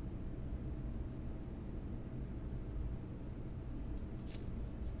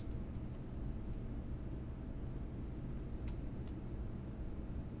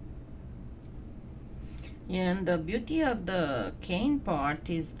 Yeah, and the beauty of the cane part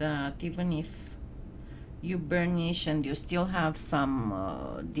is that even if you burnish and you still have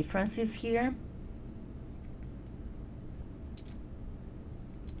some differences here,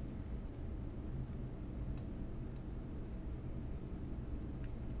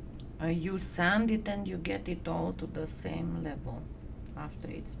 you sand it and you get it all to the same level after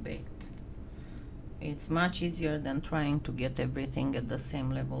it's baked. It's much easier than trying to get everything at the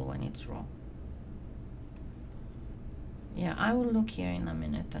same level when it's raw. Yeah, I will look here in a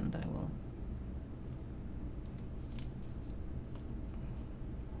minute and I will.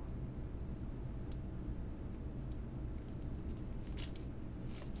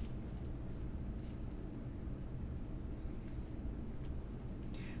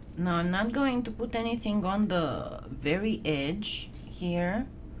 Now I'm not going to put anything on the very edge here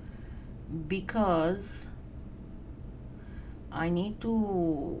because I need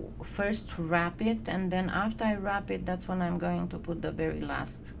to first wrap it, and then after I wrap it, that's when I'm going to put the very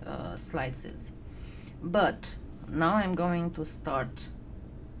last slices. But now I'm going to start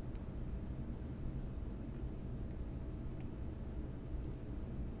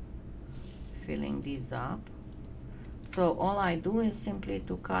filling these up. So all I do is simply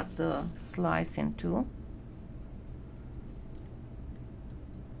to cut the slice in two.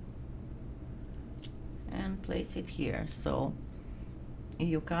 And place it here. So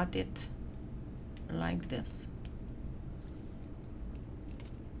you cut it like this.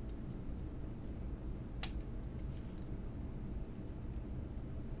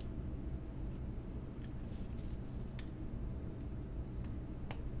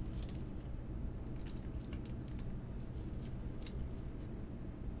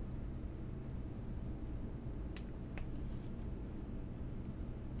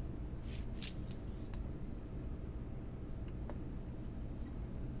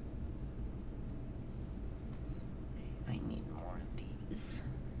 I need more of these.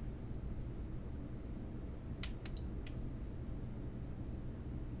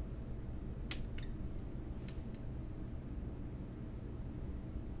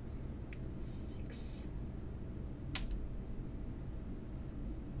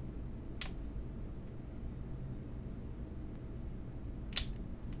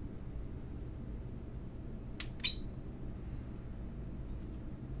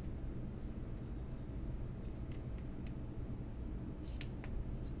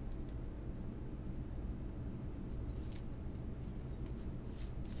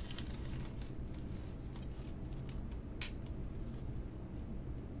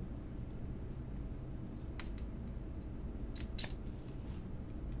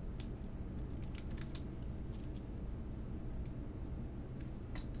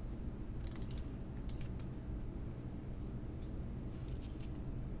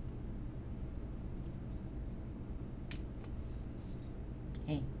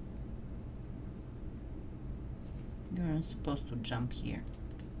 Hey, you're supposed to jump here.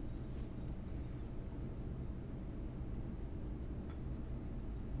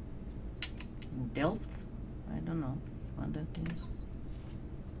 Delft? I don't know what that is.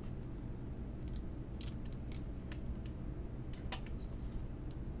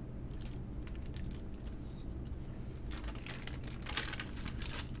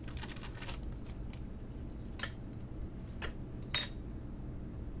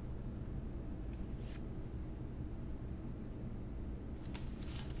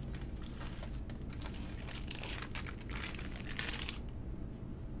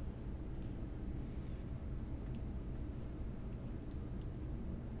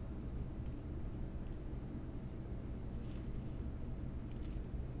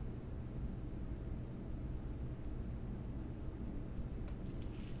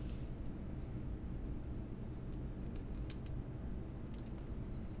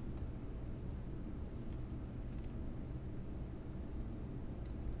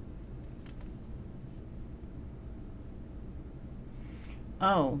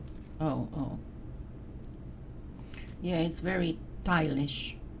 Oh. Yeah, it's very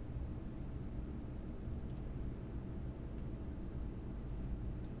stylish.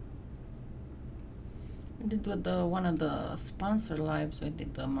 I did with one of the sponsor lives, I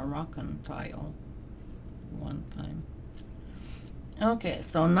did the Moroccan tile one time. Okay,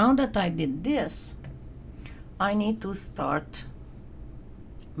 so now that I did this, I need to start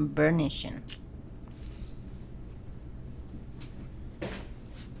burnishing.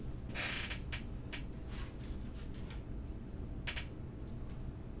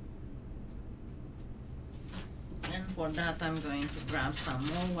 And for that, I'm going to grab some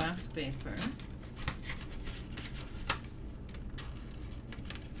more wax paper.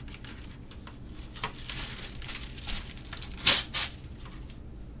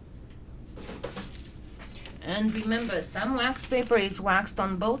 And remember, some wax paper is waxed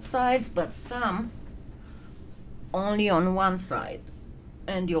on both sides, but some only on one side.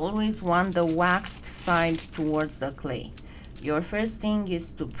 And you always want the waxed side towards the clay. Your first thing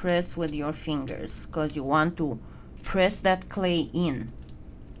is to press with your fingers, because you want to press that clay in.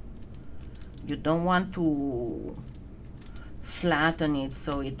 You don't want to flatten it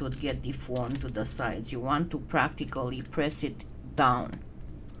so it would get deformed to the sides. You want to practically press it down.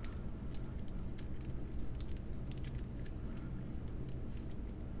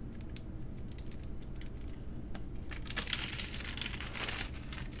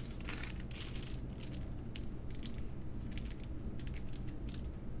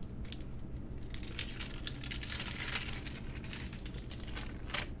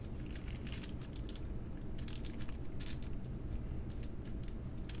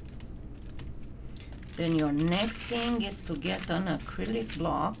 Then your next thing is to get an acrylic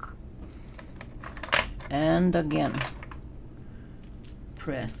block and again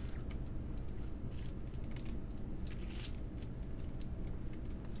press.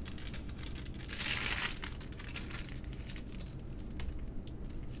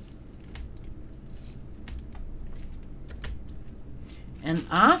 And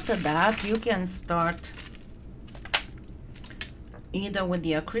after that you can start either with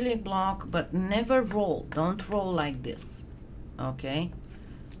the acrylic block, but never roll. Don't roll like this, okay?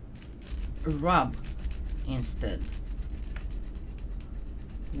 Rub instead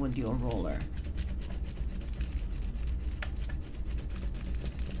with your roller.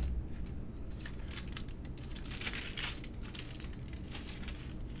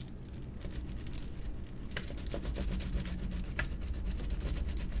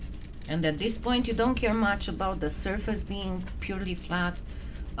 And at this point, you don't care much about the surface being purely flat,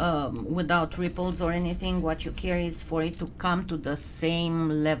 without ripples or anything. What you care is for it to come to the same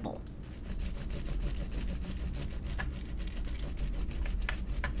level.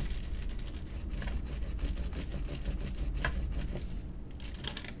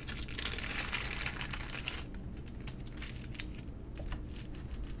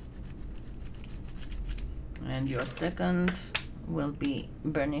 And your second will be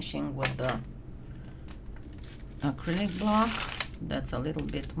burnishing with the acrylic block. That's a little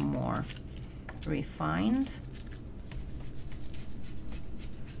bit more refined.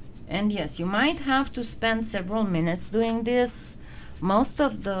 And yes, you might have to spend several minutes doing this. Most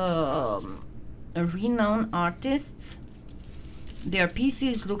of the renowned artists, their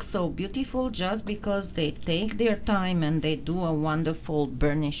pieces look so beautiful just because they take their time and they do a wonderful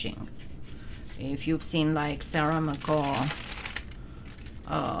burnishing. If you've seen like Sarah McCaw,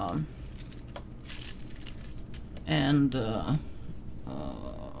 and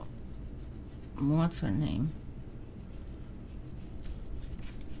what's her name?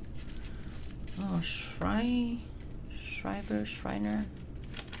 Oh, Schreiner?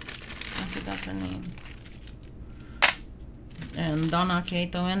 I forgot her name. And Donna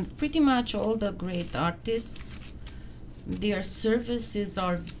Cato, and pretty much all the great artists, their surfaces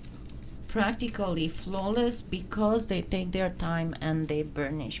are practically flawless because they take their time and they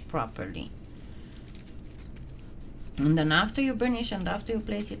burnish properly. And then after you burnish and after you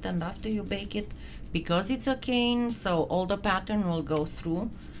place it and after you bake it, because it's a cane, so all the pattern will go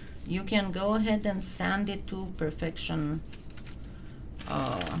through, you can go ahead and sand it to perfection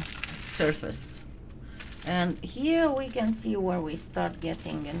surface. And here we can see where we start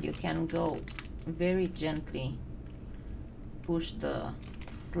getting, and you can go very gently push the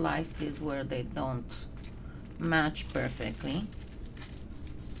slices where they don't match perfectly.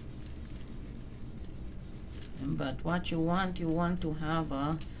 But what you want to have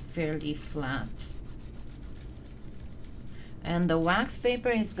a fairly flat. And the wax paper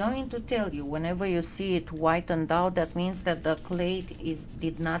is going to tell you whenever you see it whitened out, that means that the clay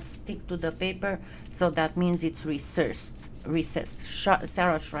did not stick to the paper, so that means it's recessed.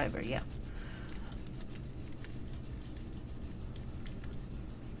 Sarah Schreiber, yeah.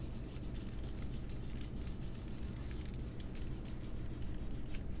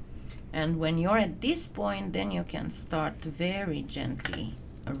 And when you're at this point, then you can start very gently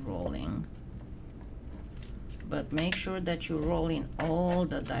rolling. But make sure that you roll in all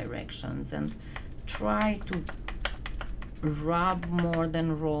the directions and try to rub more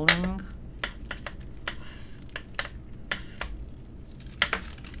than rolling.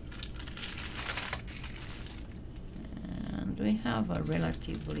 And we have a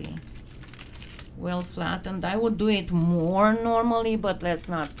relatively well flattened. I would do it more normally, but let's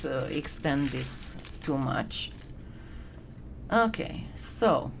not extend this too much. Okay,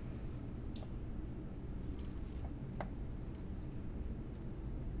 so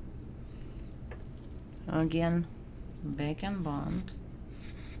again, bake and bond.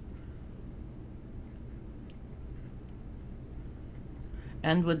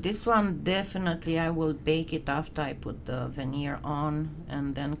 And with this one, definitely I will bake it after I put the veneer on,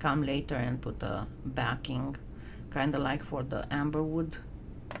 and then come later and put a backing, kind of like for the amberwood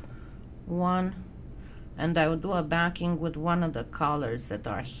one. And I would do a backing with one of the colors that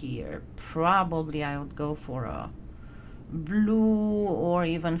are here. Probably I would go for a blue or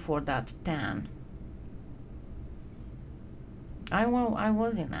even for that tan. I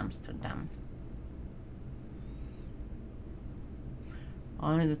was in Amsterdam.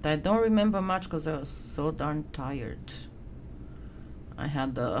 Only that I don't remember much because I was so darn tired. I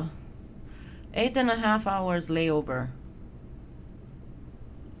had the 8.5 hours layover.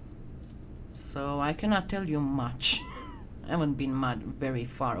 So I cannot tell you much. I haven't been very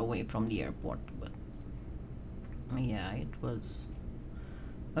far away from the airport, but yeah, it was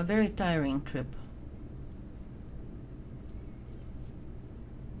a very tiring trip.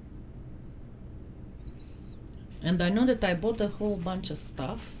 And I know that I bought a whole bunch of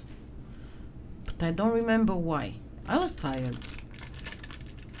stuff, but I don't remember why. I was tired.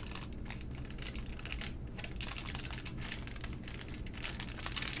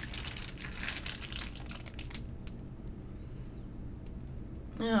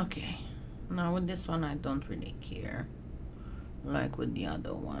 Okay, now with this one I don't really care, like with the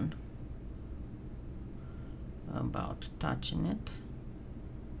other one, about touching it,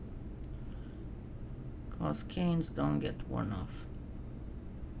 because canes don't get worn off.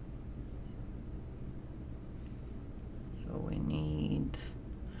 So we're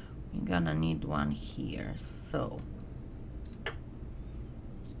gonna need one here, so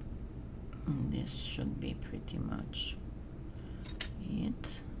this should be pretty much it.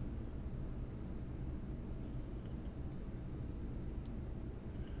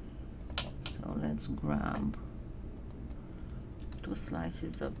 So let's grab 2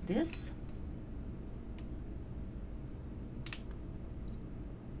 slices of this.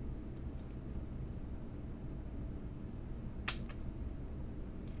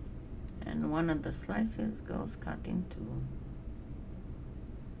 And one of the slices goes cut into.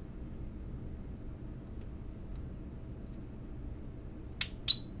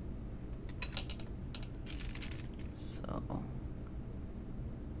 So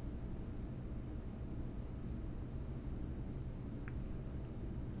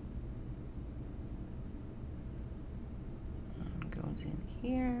and goes in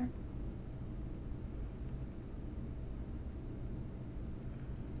here.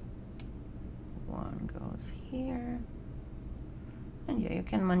 One goes here, and yeah, you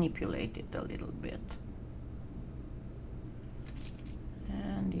can manipulate it a little bit,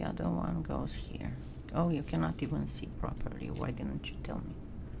 and the other one goes here. Oh, you cannot even see properly. Why didn't you tell me?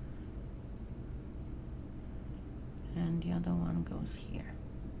 And the other one goes here.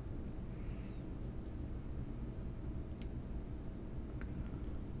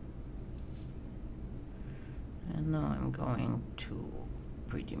 And now I'm going to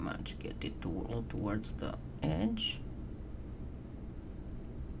pretty much get it all towards the edge.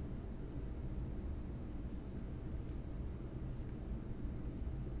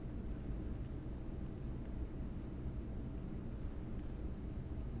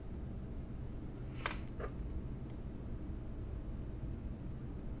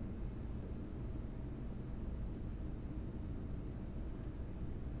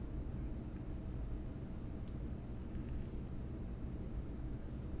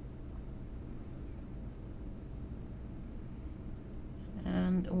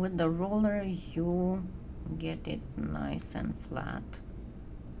 With the roller you get it nice and flat.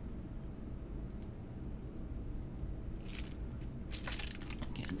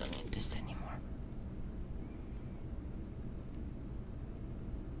 Okay, I don't need this anymore.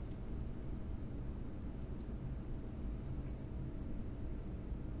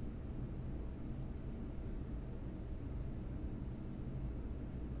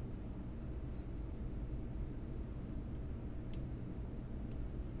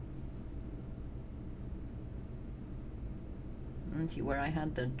 And see where I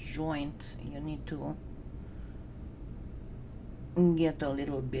had the joint, you need to get a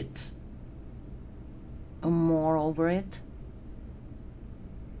little bit more over it.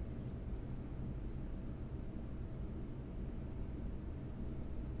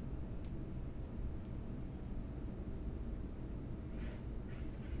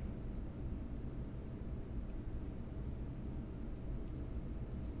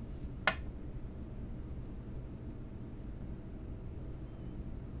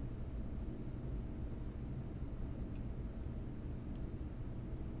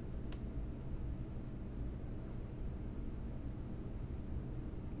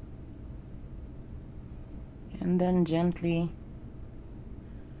 And then gently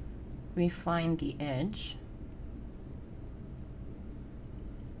refine the edge.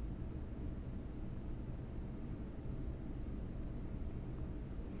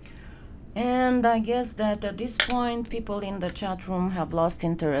 And I guess that at this point people in the chat room have lost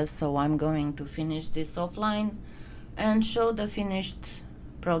interest, so I'm going to finish this offline and show the finished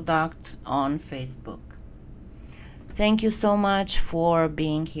product on Facebook. Thank you so much for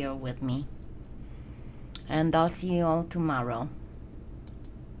being here with me, and I'll see you all tomorrow.